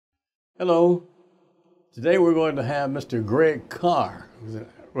Hello. Today we're going to have Mr. Greg Carr, who's a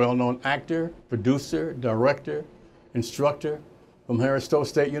well-known actor, producer, director, instructor from Harris Stowe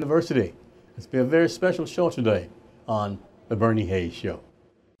State University. It's been a very special show today on The Bernie Hayes Show.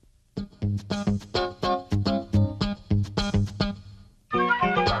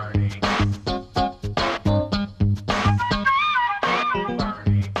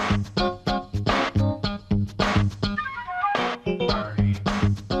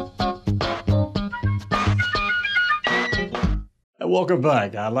 Welcome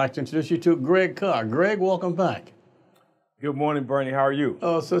back. I'd like to introduce you to Greg Carr. Greg, welcome back. Good morning, Bernie. How are you?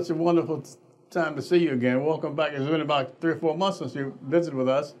 Oh, such a wonderful time to see you again. Welcome back. It's been about 3 or 4 months since you visited with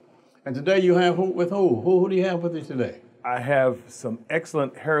us. And today you have with who? Who do you have with you today? I have some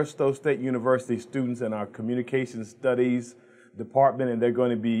excellent Harris Stowe State University students in our Communication Studies department, and they're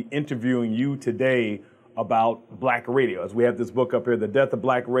going to be interviewing you today about Black radio. As we have this book up here, The Death of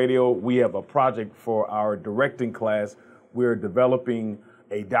Black Radio, we have a project for our directing class. We're developing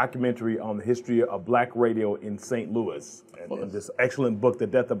a documentary on the history of Black radio in St. Louis. And this excellent book, The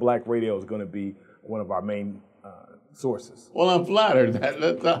Death of Black Radio, is going to be one of our main sources. Well, I'm flattered.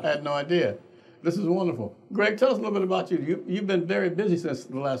 I had no idea. This is wonderful. Greg, tell us a little bit about you. You've been very busy since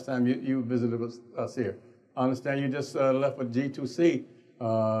the last time you visited us here. I understand you just left with G2C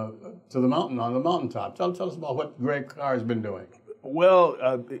to the mountain, on the mountaintop. Tell us about what Greg Carr has been doing.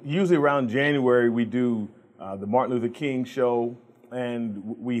 Well, usually around January, we do the Martin Luther King show, and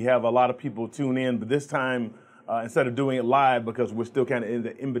we have a lot of people tune in. But this time, instead of doing it live, because we're still kind of in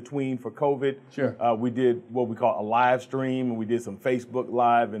the in-between for COVID, sure. We did what we call a live stream, and we did some Facebook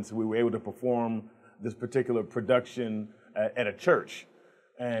Live, and so we were able to perform this particular production at a church,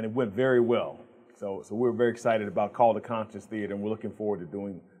 and it went very well. So we're very excited about Call to Conscience Theater, and we're looking forward to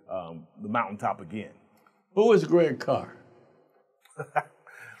doing the Mountaintop again. Who is Greg Carr?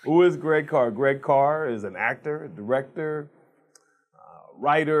 Who is Greg Carr? Greg Carr is an actor, director,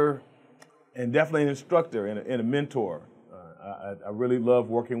 writer, and definitely an instructor and a mentor. I really love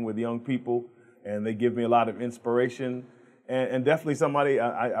working with young people, and they give me a lot of inspiration. And definitely somebody,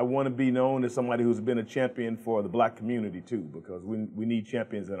 I want to be known as somebody who's been a champion for the Black community too, because we need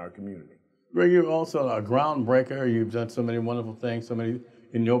champions in our community. Greg, you're also a groundbreaker. You've done so many wonderful things, and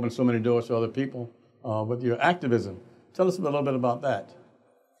you opened so many doors to other people with your activism. Tell us a little bit about that.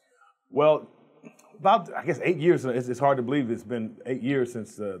 Well, about, I guess, 8 years, it's hard to believe it's been 8 years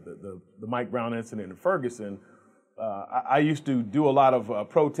since the Mike Brown incident in Ferguson. I used to do a lot of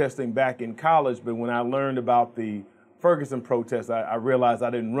protesting back in college, but when I learned about the Ferguson protest, I realized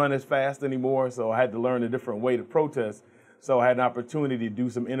I didn't run as fast anymore, so I had to learn a different way to protest. So I had an opportunity to do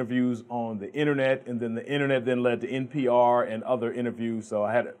some interviews on the internet, and then the internet then led to NPR and other interviews, so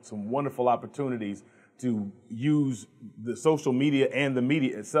I had some wonderful opportunities to use the social media and the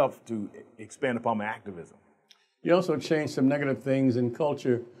media itself to expand upon my activism. You also changed some negative things in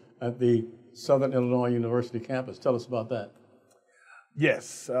culture at the Southern Illinois University campus. Tell us about that.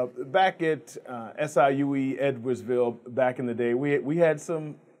 Yes, back at SIUE Edwardsville back in the day, we had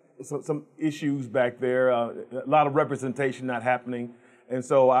some issues back there, a lot of representation not happening. And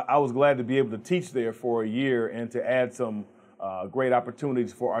so I was glad to be able to teach there for a year and to add some great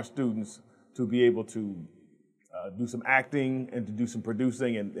opportunities for our students to be able to do some acting and to do some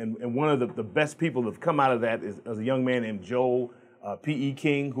producing. And one of the best people that have come out of that is a young man named Joel P.E.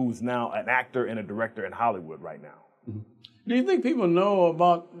 King, who's now an actor and a director in Hollywood right now. Mm-hmm. Do you think people know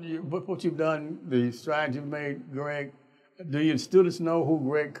about what you've done, the strides you've made, Greg? Do your students know who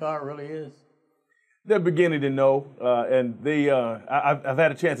Greg Carr really is? They're beginning to know, and I've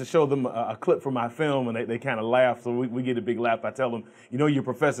had a chance to show them a clip from my film, and they kind of laugh, so we get a big laugh. I tell them, your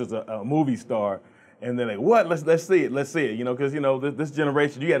professor's a movie star, and they're like, what? Let's see it, because, this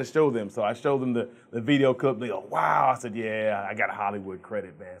generation, you got to show them. So I show them the video clip, they go, wow. I said, yeah, I got a Hollywood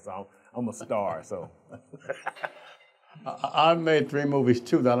credit, man, so I'm a star, so. I've made 3 movies,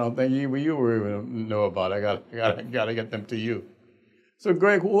 too, that I don't think you were even know about. I gotta get them to you. So,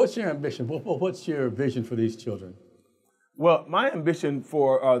 Greg, what's your ambition? What's your vision for these children? Well, my ambition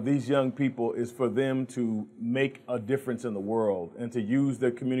for these young people is for them to make a difference in the world and to use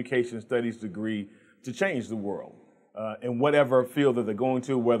their communication studies degree to change the world in whatever field that they're going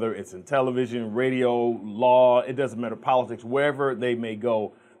to, whether it's in television, radio, law, it doesn't matter, politics, wherever they may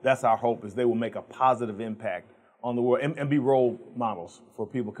go. That's our hope, is they will make a positive impact on the world and be role models for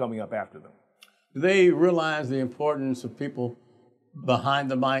people coming up after them. Do they realize the importance of people behind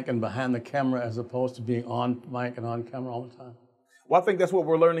the mic and behind the camera as opposed to being on mic and on camera all the time? Well, I think that's what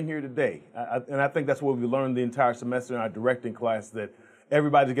we're learning here today. And I think that's what we learned the entire semester in our directing class, that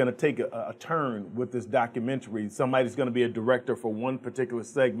everybody's going to take a turn with this documentary. Somebody's going to be a director for one particular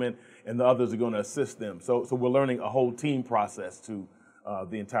segment, and the others are going to assist them. So we're learning a whole team process to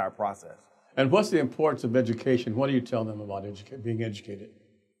the entire process. And what's the importance of education? What do you tell them about being educated?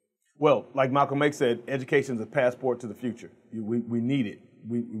 Well, like Malcolm X said, education is a passport to the future. We need it.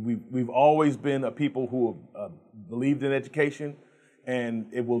 We've always been a people who have believed in education, and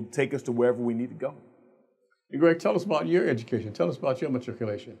it will take us to wherever we need to go. And Greg, tell us about your education. Tell us about your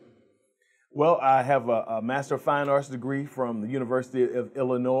matriculation. Well, I have a Master of Fine Arts degree from the University of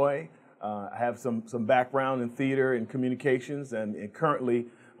Illinois. I have some background in theater and communications, and currently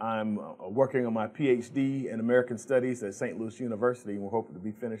I'm working on my PhD in American Studies at St. Louis University, and we're hoping to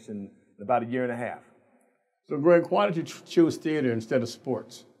be finished in about a year and a half. So, Greg, why did you choose theater instead of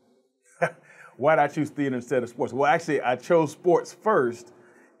sports? Why did I choose theater instead of sports? Well, actually, I chose sports first,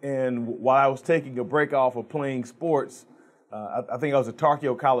 and while I was taking a break off of playing sports, I think I was at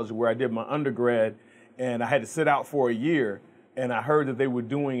Tarkio College where I did my undergrad, and I had to sit out for a year, and I heard that they were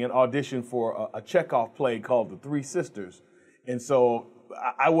doing an audition for a Chekhov play called The Three Sisters, and so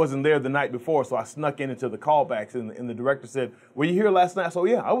I wasn't there the night before, so I snuck into the callbacks, and the director said, "Were you here last night?" So,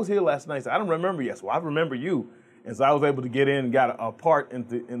 yeah, I was here last night. So, I don't remember yet. Well, I remember you. And so I was able to get in and got a part in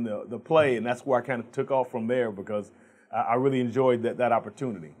the play, and that's where I kind of took off from there because I really enjoyed that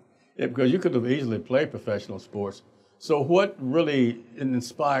opportunity. Yeah, because you could have easily played professional sports. So what really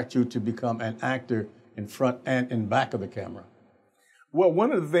inspired you to become an actor in front and in back of the camera? Well,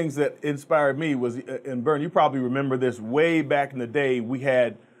 one of the things that inspired me was, and Bern, you probably remember this, way back in the day, we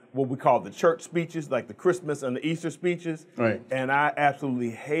had what we call the church speeches, like the Christmas and the Easter speeches. Right. And I absolutely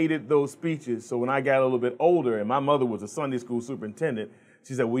hated those speeches. So when I got a little bit older, and my mother was a Sunday school superintendent,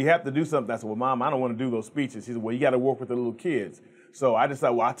 she said, "Well, you have to do something." I said, "Well, Mom, I don't want to do those speeches." She said, "Well, you got to work with the little kids." So I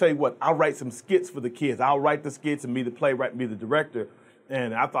decided, well, I'll tell you what, I'll write some skits for the kids. I'll write the skits and be the playwright and be the director.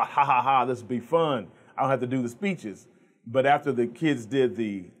 And I thought, this would be fun. I don't have to do the speeches. But after the kids did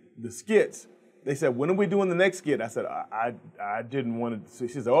the skits, they said, "When are we doing the next skit?" I said, I didn't want to.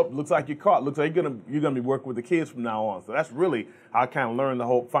 She said, "Oh, looks like you're caught. Looks like you're gonna be working with the kids from now on." So that's really how I kind of learned the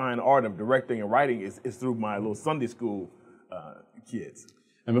whole fine art of directing and writing is through my little Sunday school kids.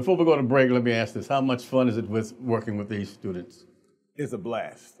 And before we go to break, let me ask this: how much fun is it with working with these students? It's a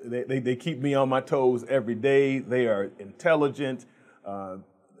blast. They keep me on my toes every day. They are intelligent, and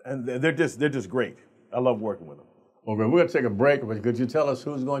they're just great. I love working with them. Well, we're going to take a break, but could you tell us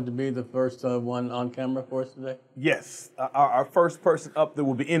who's going to be the first one on camera for us today? Yes. Our first person up that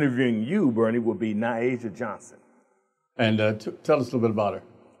will be interviewing you, Bernie, will be Naija Johnson. And tell us a little bit about her.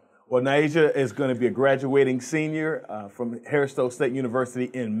 Well, Naija is going to be a graduating senior from Harris Stowe State University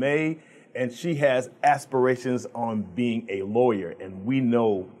in May, and she has aspirations on being a lawyer, and we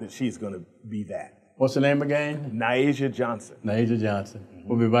know that she's going to be that. What's her name again? Naija Johnson. Naija Johnson. Mm-hmm.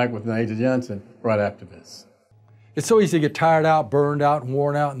 We'll be back with Naija Johnson right after this. It's so easy to get tired out, burned out, and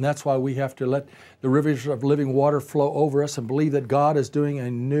worn out, and that's why we have to let the rivers of living water flow over us and believe that God is doing a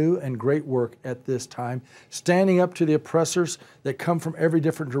new and great work at this time, standing up to the oppressors that come from every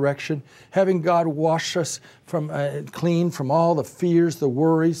different direction, having God wash us from clean from all the fears, the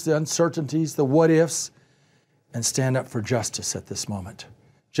worries, the uncertainties, the what-ifs, and stand up for justice at this moment.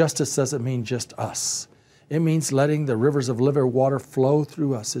 Justice doesn't mean just us. It means letting the rivers of living water flow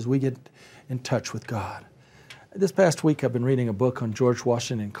through us as we get in touch with God. This past week, I've been reading a book on George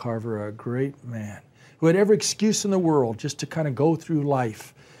Washington Carver, a great man who had every excuse in the world just to kind of go through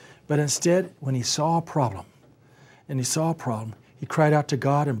life. But instead, when he saw a problem, he cried out to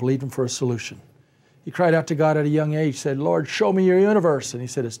God and believed Him for a solution. He cried out to God at a young age, said, "Lord, show me your universe." And He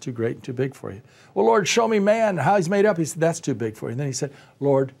said, "It's too great and too big for you." "Well, Lord, show me man, how he's made up." He said, "That's too big for you." And then he said,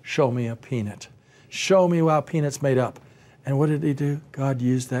 "Lord, show me a peanut. Show me how a peanut's made up." And what did He do? God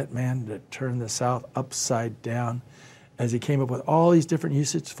used that man to turn the South upside down as He came up with all these different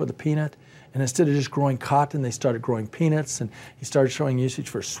usages for the peanut. And instead of just growing cotton, they started growing peanuts. And He started showing usage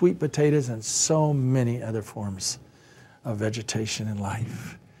for sweet potatoes and so many other forms of vegetation in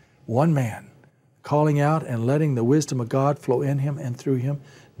life. One man calling out and letting the wisdom of God flow in him and through him.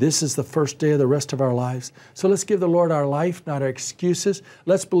 This is the first day of the rest of our lives. So let's give the Lord our life, not our excuses.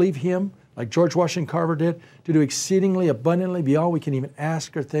 Let's believe Him, like George Washington Carver did, to do exceedingly abundantly beyond we can even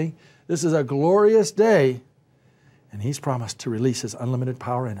ask or think. This is a glorious day, and He's promised to release His unlimited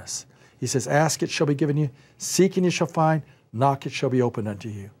power in us. He says, "Ask, it shall be given you. Seek, and you shall find. Knock, it shall be opened unto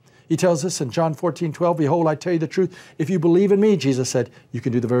you." He tells us in John 14:12, "Behold, I tell you the truth. If you believe in me," Jesus said, "you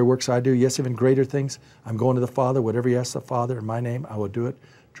can do the very works I do. Yes, even greater things. I'm going to the Father. Whatever you ask the Father in my name, I will do it."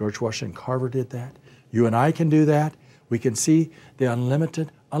 George Washington Carver did that. You and I can do that. We can see the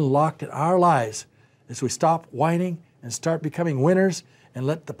unlimited unlocked in our lives as we stop whining and start becoming winners and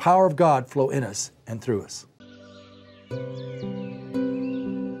let the power of God flow in us and through us.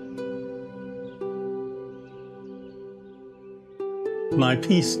 My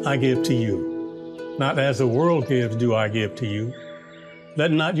peace I give to you, not as the world gives do I give to you.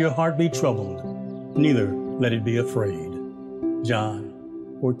 Let not your heart be troubled, neither let it be afraid.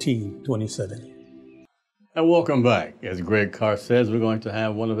 John 14:27. And welcome back. As Greg Carr says, we're going to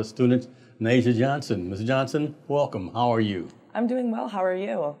have one of his students, Nasia Johnson. Ms. Johnson, welcome. How are you? I'm doing well. How are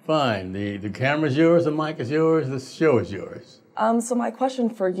you? Fine. The camera's yours, the mic is yours, the show is yours. So my question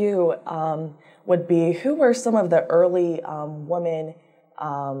for you would be, who were some of the early women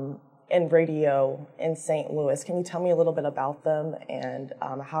in radio in St. Louis? Can you tell me a little bit about them and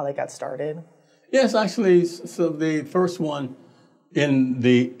how they got started? Yes, actually, so the first one in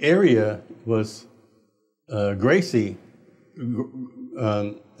the area was Gracie,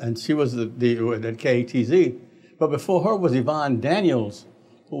 and she was at KATZ. But before her was Yvonne Daniels,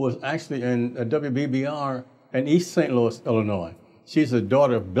 who was actually in WBBR in East St. Louis, Illinois. She's the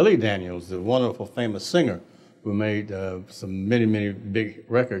daughter of Billy Daniels, the wonderful famous singer who made some many big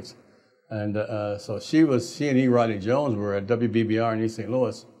records. And so she and E. Rodney Jones were at WBBR in East St.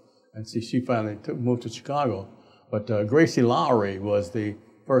 Louis, and she finally moved to Chicago. But Gracie Lowry was the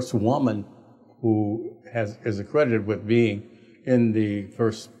first woman who is accredited with being in the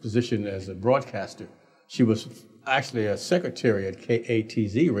first position as a broadcaster. She was actually a secretary at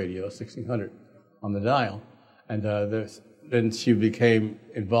KATZ Radio, 1600 on the dial. And then she became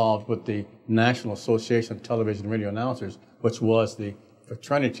involved with the National Association of Television and Radio Announcers, which was the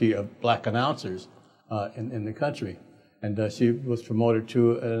fraternity of black announcers in the country. And she was promoted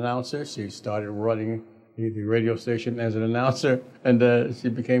to an announcer. She started running the radio station as an announcer, and she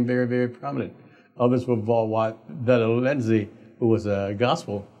became very prominent. Others were involved with Betta Lindsay, who was a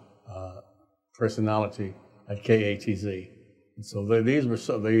gospel personality at KATZ. And so these were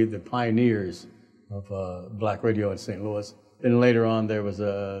the pioneers of black radio in St. Louis. Then later on, there was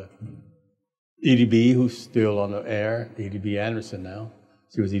Edie B., who's still on the air, Edie B. Anderson now.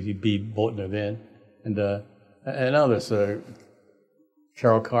 She was Edie B. Boltner then. And others,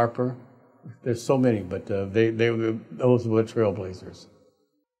 Carol Carper. There's so many, but those were trailblazers.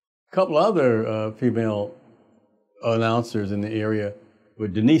 A couple other female announcers in the area were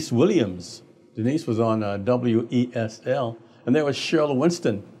Denise Williams. Denise was on WESL, and there was Cheryl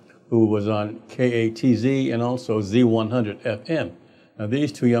Winston, who was on KATZ and also Z100 FM. Now,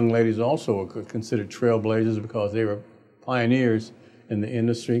 these two young ladies also were considered trailblazers because they were pioneers in the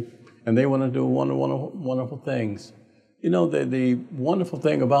industry, and they want to do wonderful things. You know, the wonderful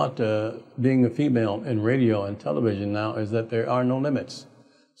thing about being a female in radio and television now is that there are no limits.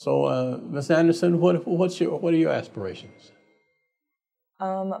 So, Ms. Anderson, what are your aspirations?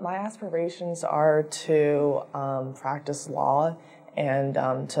 My aspirations are to practice law and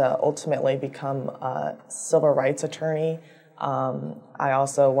to ultimately become a civil rights attorney. I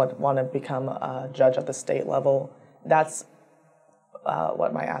also want to become a judge at the state level. That's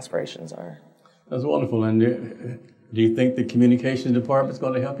what my aspirations are. That's wonderful. And do you think the communications department is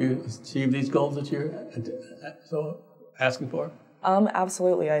going to help you achieve these goals that you're asking for?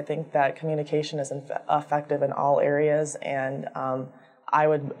 Absolutely. I think that communication is effective in all areas, and I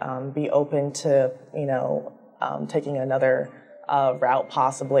would be open to, taking another route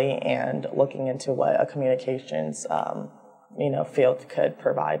possibly and looking into what a communications, field could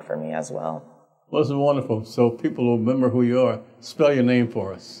provide for me as well. Well, this is wonderful. So people will remember who you are. Spell your name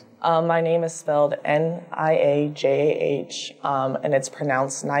for us. My name is spelled Niajah, and it's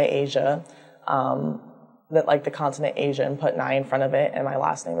pronounced Niasia, like the continent Asia, and put Nye in front of it, and my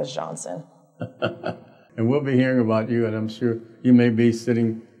last name is Johnson. And we'll be hearing about you, and I'm sure you may be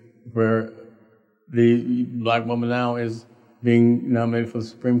sitting where the black woman now is being nominated for the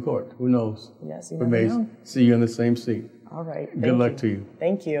Supreme Court. Who knows? Yes, you we may see you in the same seat. All right. Good luck to you.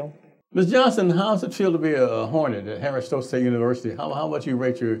 Thank you. Ms. Johnson, how does it feel to be a Hornet at Harris Stowe State University? How much you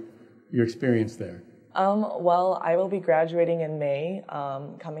rate your experience there? Well, I will be graduating in May,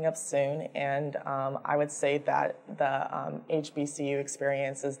 coming up soon, and I would say that the HBCU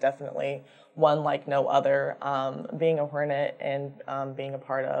experience is definitely one like no other. Being a Hornet and being a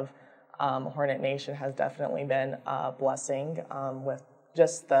part of Hornet Nation has definitely been a blessing, with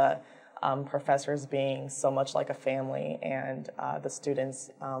just the professors being so much like a family, and the students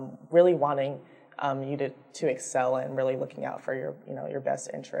really wanting you to excel and really looking out for your best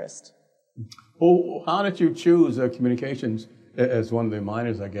interest. Well, how did you choose communications as one of the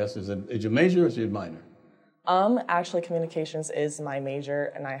minors, I guess? Is it your major or is it your minor? Actually, communications is my major,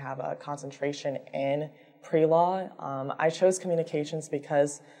 and I have a concentration in pre-law. I chose communications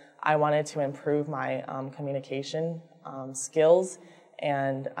because I wanted to improve my communication skills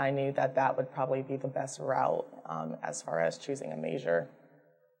and I knew that that would probably be the best route as far as choosing a major.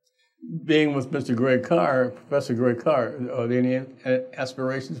 Being with Mr. Greg Carr, Professor Greg Carr, are there any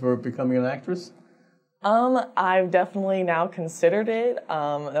aspirations for becoming an actress? I've definitely now considered it.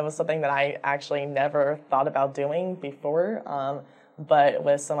 That was something that I actually never thought about doing before. But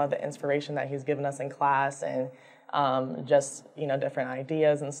with some of the inspiration that he's given us in class and just, different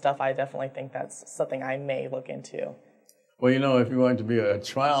ideas and stuff, I definitely think that's something I may look into. Well, if you're going to be a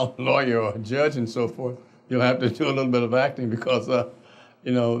trial lawyer or a judge and so forth, you'll have to do a little bit of acting because,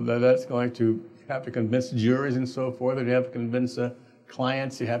 that's going to have to convince juries and so forth, and you have to convince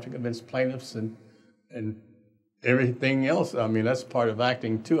clients, you have to convince plaintiffs and everything else. I mean, that's part of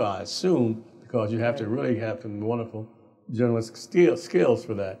acting too, I assume, because you have to really have some wonderful journalistic skills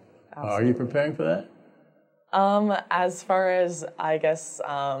for that. Are you preparing for that? As far as, I guess,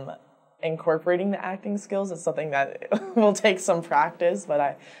 incorporating the acting skills is something that will take some practice, but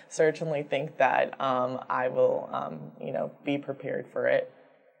I certainly think that I will, be prepared for it.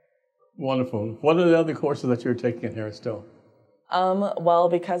 Wonderful. What are the other courses that you're taking at Harris Stowe? Well,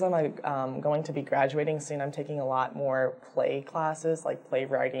 because I'm going to be graduating soon, I'm taking a lot more play classes, like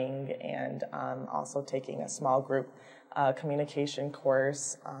playwriting, and also taking a small group communication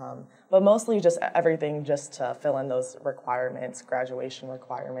course, but mostly just everything just to fill in those requirements, graduation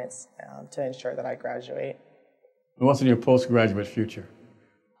requirements, to ensure that I graduate. What's in your postgraduate future?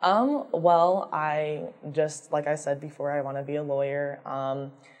 Well, like I said before, I want to be a lawyer.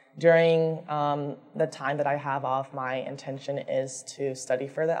 During the time that I have off, my intention is to study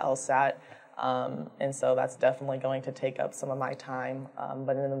for the LSAT, and so that's definitely going to take up some of my time.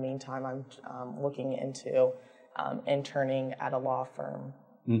 But in the meantime, I'm looking into interning at a law firm.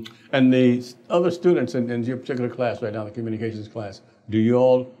 And the other students in your particular class right now, the communications class, do you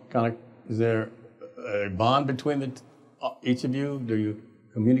all is there a bond between each of you? Do you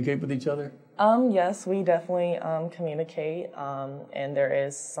communicate with each other? Yes, we definitely communicate, and there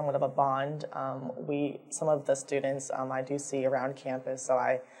is somewhat of a bond. Some of the students I do see around campus, so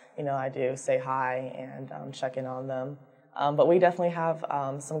I do say hi and check in on them. But we definitely have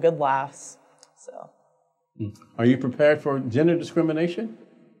some good laughs. So. Are you prepared for gender discrimination?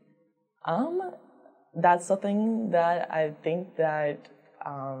 That's something that I think that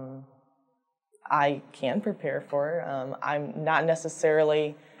I can prepare for. I'm not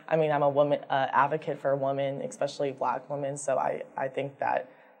necessarily. I'm a woman advocate for women, especially Black women. So I think that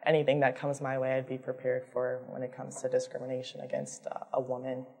anything that comes my way, I'd be prepared for when it comes to discrimination against a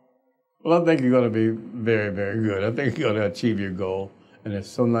woman. Well, I think you're going to be very, very good. I think you're going to achieve your goal, and it's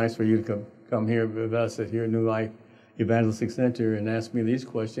so nice for you to come here with us at here New Life Evangelistic Center and ask me these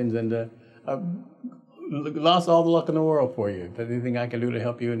questions. And lost all the luck in the world for you. If there's anything I can do to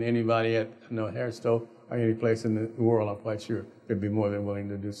help you and anybody at Harris Stowe or any place in the world, I'm quite sure they'd be more than willing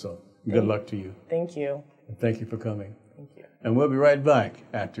to do so. Good luck to you. Thank you. And thank you for coming. Thank you. And we'll be right back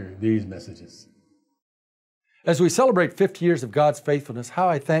after these messages. As we celebrate 50 years of God's faithfulness, how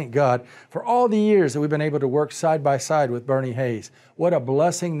I thank God for all the years that we've been able to work side by side with Bernie Hayes. What a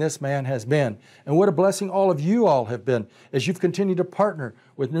blessing this man has been, and what a blessing all of you all have been as you've continued to partner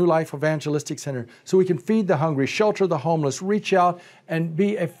with New Life Evangelistic Center so we can feed the hungry, shelter the homeless, reach out and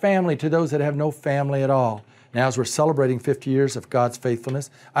be a family to those that have no family at all. Now, as we're celebrating 50 years of God's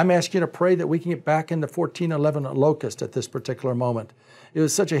faithfulness, I'm asking you to pray that we can get back into 1411 Locust at this particular moment. It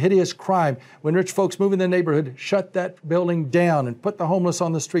was such a hideous crime when rich folks move in the neighborhood, shut that building down and put the homeless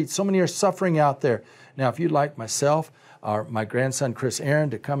on the street. So many are suffering out there. Now, if you'd like myself or my grandson, Chris Aaron,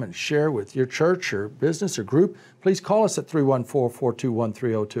 to come and share with your church or business or group, please call us at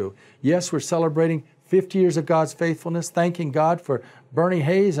 314-421-302. Yes, we're celebrating 50 years of God's faithfulness, thanking God for Bernie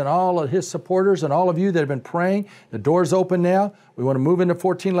Hayes and all of his supporters and all of you that have been praying. The door's open now. We want to move into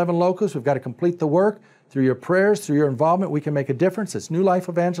 1411 Locust. We've got to complete the work. Through your prayers, through your involvement, we can make a difference. It's New Life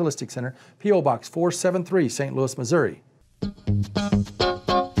Evangelistic Center, P.O. Box 473, St. Louis, Missouri.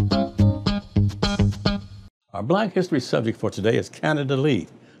 Our Black History subject for today is Canada Lee,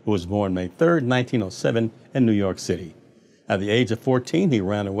 who was born May 3rd, 1907 in New York City. At the age of 14, he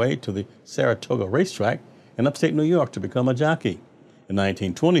ran away to the Saratoga racetrack in upstate New York to become a jockey. In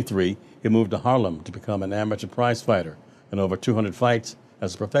 1923, he moved to Harlem to become an amateur prize fighter. In over 200 fights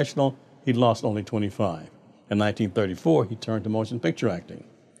as a professional, he'd lost only 25. In 1934, he turned to motion picture acting.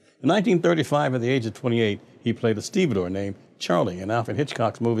 In 1935, at the age of 28, he played a stevedore named Charlie in Alfred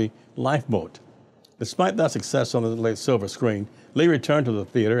Hitchcock's movie Lifeboat. Despite that success on the late silver screen, Lee returned to the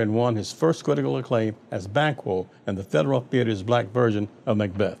theater and won his first critical acclaim as Banquo in the Federal Theater's black version of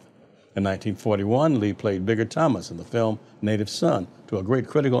Macbeth. In 1941, Lee played Bigger Thomas in the film Native Son to a great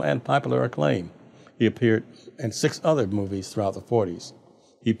critical and popular acclaim. He appeared in 6 other movies throughout the 40s.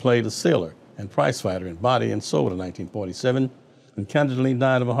 He played a sailor and prizefighter in Body and Soul in 1947 and candidly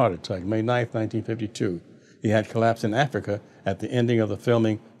died of a heart attack May 9, 1952. He had collapsed in Africa at the ending of the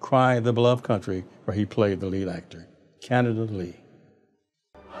filming Cry the Beloved Country, where he played the lead actor. Canada Lee.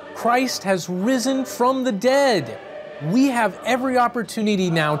 Christ has risen from the dead. We have every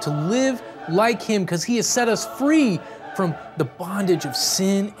opportunity now to live like him because he has set us free from the bondage of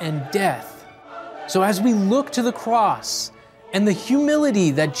sin and death. So as we look to the cross and the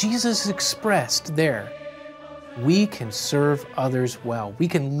humility that Jesus expressed there, we can serve others well. We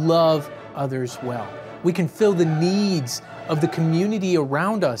can love others well. We can fill the needs of the community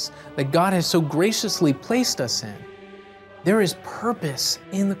around us that God has so graciously placed us in. There is purpose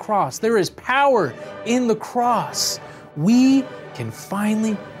in the cross. There is power in the cross. We can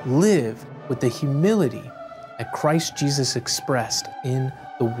finally live with the humility that Christ Jesus expressed in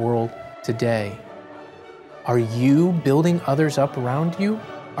the world today. Are you building others up around you?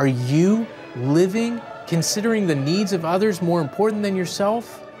 Are you living, considering the needs of others more important than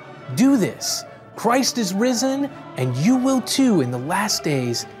yourself? Do this. Christ is risen, and you will too in the last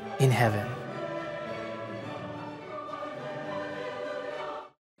days in heaven.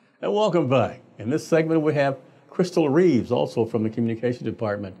 And welcome back. In this segment, we have Crystal Reeves, also from the Communication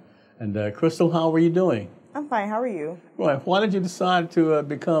Department. And Crystal, how are you doing? I'm fine. How are you? Right. Why did you decide to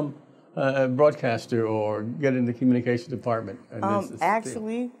become a broadcaster or get in the Communication Department?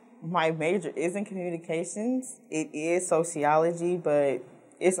 Actually, my major is in communications. It is sociology, but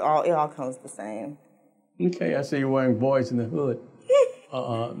it all comes the same. Okay, I see you're wearing Boys in the Hood,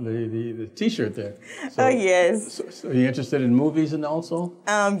 the T-shirt there. So, yes. So are you interested in movies and also?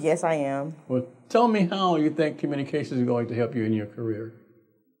 Yes, I am. Well, tell me how you think communications is going to help you in your career.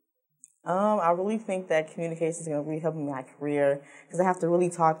 I really think that communication is going to really help me in my career because I have to really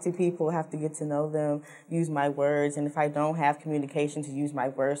talk to people, I have to get to know them, use my words, and if I don't have communication to use my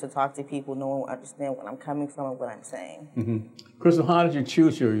words to talk to people, no one will understand where I'm coming from and what I'm saying. Mm-hmm. Crystal, how did you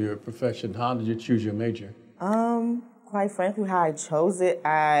choose your profession? How did you choose your major? Quite frankly, how I chose it,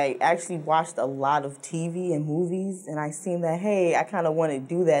 I actually watched a lot of TV and movies, and I seen that, hey, I kind of want to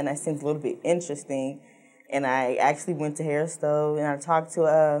do that, and that seems a little bit interesting. And I actually went to Harris Stowe, and I talked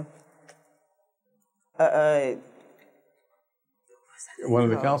to one of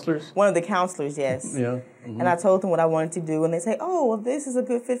the counselors? One of the counselors, yes. Yeah. Mm-hmm. And I told them what I wanted to do, and they say, oh, well, this is a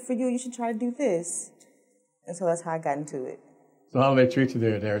good fit for you. You should try to do this. And so that's how I got into it. So how do they treat you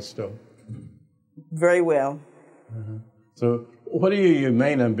there at Harris Stowe? Very well. Uh-huh. So what are your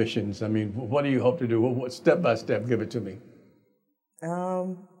main ambitions? I mean, what do you hope to do? What step by step? Give it to me.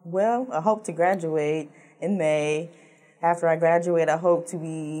 Well, I hope to graduate in May. After I graduate, I hope to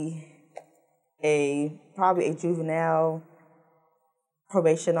be probably a juvenile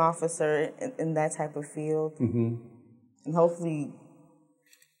probation officer in that type of field. Mm-hmm. And hopefully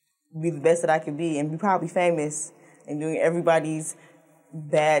be the best that I could be and be probably famous and doing everybody's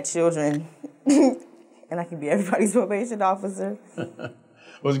bad children. And I can be everybody's probation officer.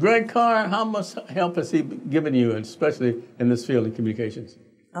 Was Greg Carr, how much help has he given you, especially in this field of communications?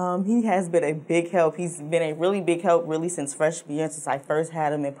 He has been a big help. He's been a really big help really since freshman year, since I first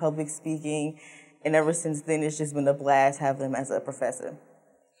had him in public speaking. And ever since then, it's just been a blast having him as a professor.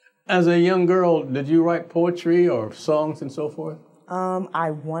 As a young girl, did you write poetry or songs and so forth?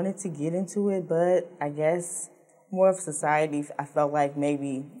 I wanted to get into it, but I guess more of society, I felt like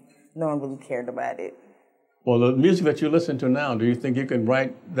maybe no one really cared about it. Well, the music that you listen to now, do you think you can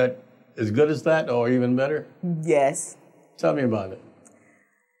write that as good as that or even better? Yes. Tell me about it.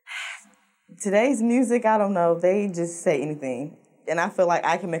 Today's music, I don't know, they just say anything. And I feel like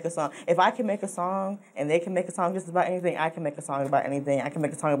I can make a song. If I can make a song and they can make a song just about anything, I can make a song about anything. I can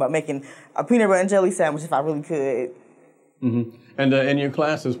make a song about making a peanut butter and jelly sandwich if I really could. Mm-hmm. And in your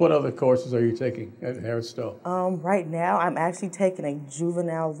classes, what other courses are you taking at Harris Stowe? Right now, I'm actually taking a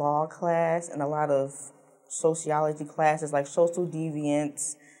juvenile law class and a lot of sociology classes like social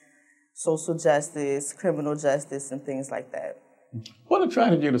deviance, social justice, criminal justice, and things like that. What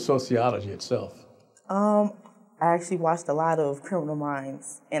attracted you to sociology itself? I actually watched a lot of Criminal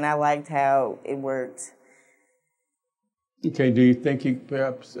Minds, and I liked how it worked. Okay, do you think you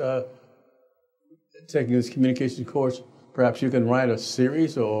perhaps, taking this communication course, perhaps you can write a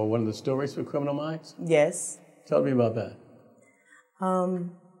series or one of the stories for Criminal Minds? Yes. Tell me about that.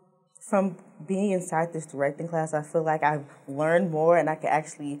 From being inside this directing class, I feel like I've learned more, and I can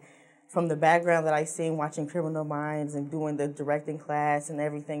actually, from the background that I seen watching Criminal Minds and doing the directing class and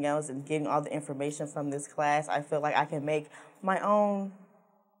everything else and getting all the information from this class, I feel like I can make my own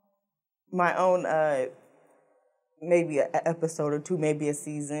maybe an episode or two, maybe a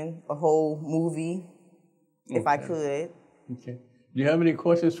season, a whole movie if I could. Okay. Do you have any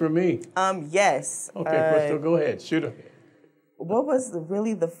questions for me? Yes. Okay, Crystal, go ahead. Shoot her. What was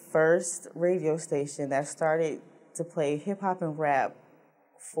really the first radio station that started to play hip hop and rap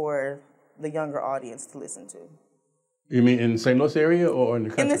for the younger audience to listen to? You mean in the St. Louis area or in the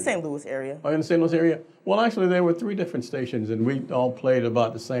country? In the St. Louis area. Oh, in the St. Louis area? Well, actually, there were 3 different stations, and we all played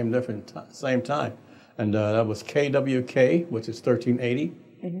about the same time. And that was KWK, which is 1380.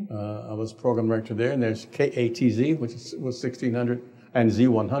 I was program director there, and there's KATZ, which was 1600, and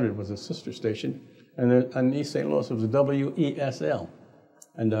Z100 was a sister station. And then in East St. Louis, it was WESL.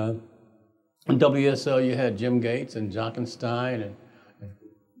 And in WSL, you had Jim Gates and Jockenstein and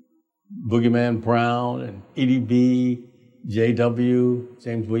Boogeyman Brown and EDB, JW,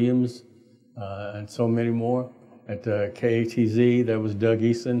 James Williams, and so many more. At KATZ, there was Doug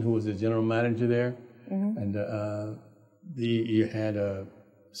Eason, who was the general manager there. And you had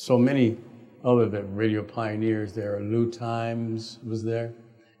so many other radio pioneers there. Lou Times was there.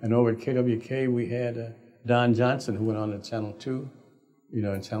 And over at KWK, we had Don Johnson, who went on to Channel 2,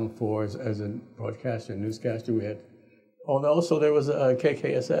 and Channel 4 as a broadcaster and newscaster. We had, also there was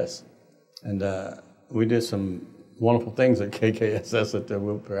KKSS. And we did some wonderful things at KKSS that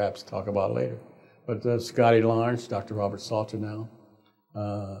we'll perhaps talk about later. But Scotty Lawrence, Dr. Robert Salter now.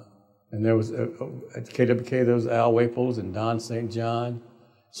 And there was, at KWK, there was Al Waples and Don St. John.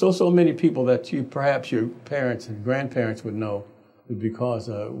 So many people that perhaps your parents and grandparents would know because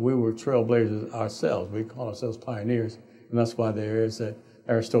we were trailblazers ourselves. We call ourselves pioneers. And that's why there is at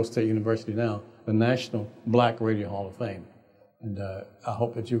Harris Stowe State University now, the National Black Radio Hall of Fame. And I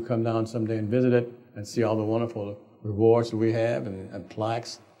hope that you come down someday and visit it and see all the wonderful rewards that we have and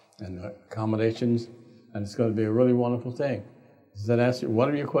plaques and accommodations. And it's going to be a really wonderful thing. Does that answer one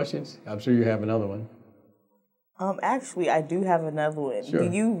of your questions? I'm sure you have another one. Actually, I do have another one. Sure.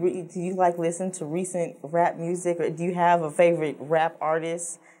 Do you like listen to recent rap music, or do you have a favorite rap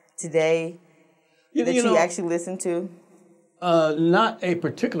artist today that you actually listen to? Not a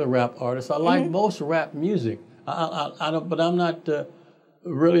particular rap artist. I like most rap music. I don't, but I'm not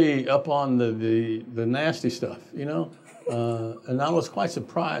really up on the nasty stuff, And I was quite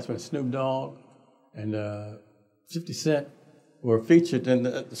surprised when Snoop Dogg and 50 Cent were featured in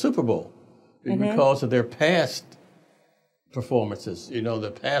the Super Bowl because of their past performances,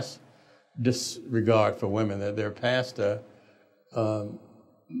 their past disregard for women, their past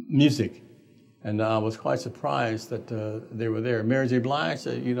music. And I was quite surprised that they were there. Mary J. Blige,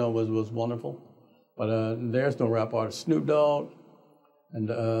 was wonderful. But there's no rap artist. Snoop Dogg, and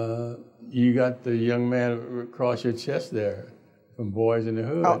you got the young man across your chest there from Boys in the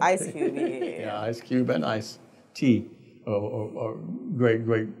Hood. Oh, Ice Cube, yeah. Yeah, Ice Cube and Ice-T are great.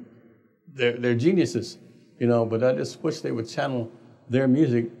 They're geniuses, but I just wish they would channel their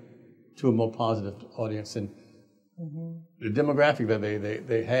music to a more positive audience. And the demographic that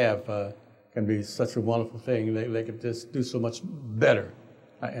they have can be such a wonderful thing. They could just do so much better,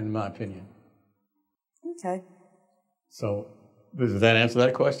 in my opinion. Okay. So, does that answer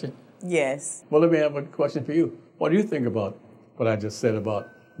that question? Yes. Well, let me have a question for you. What do you think about what I just said about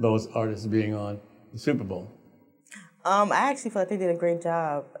those artists being on the Super Bowl? I actually feel like they did a great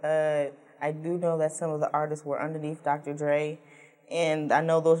job. I do know that some of the artists were underneath Dr. Dre, and I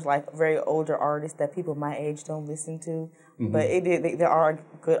know those very older artists that people my age don't listen to. But there are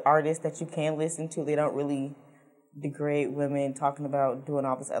good artists that you can listen to. They don't really degrade women, talking about doing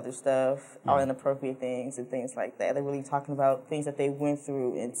all this other stuff, all inappropriate things and things like that. They're really talking about things that they went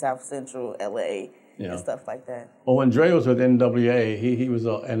through in South Central LA and stuff like that. Well, when Dre was with NWA, he was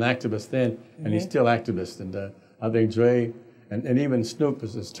an activist then, and he's still activist. And I think Dre and even Snoop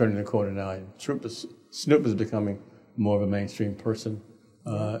is turning the corner now. Snoop is becoming more of a mainstream person,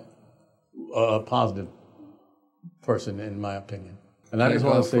 a positive person, in my opinion. And I just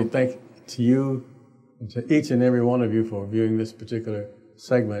want to say thank to you and to each and every one of you for viewing this particular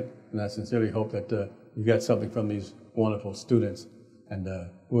segment. And I sincerely hope that you got something from these wonderful students. And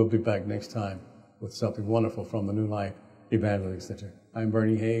we'll be back next time with something wonderful from the New Life Evangelistic Center. I'm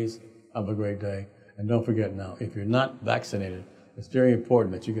Bernie Hayes. Have a great day. And don't forget now, if you're not vaccinated, it's very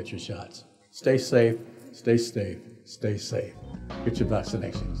important that you get your shots. Stay safe, stay safe, stay safe. Get your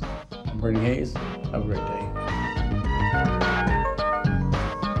vaccinations. I'm Bernie Hayes. Have a great day.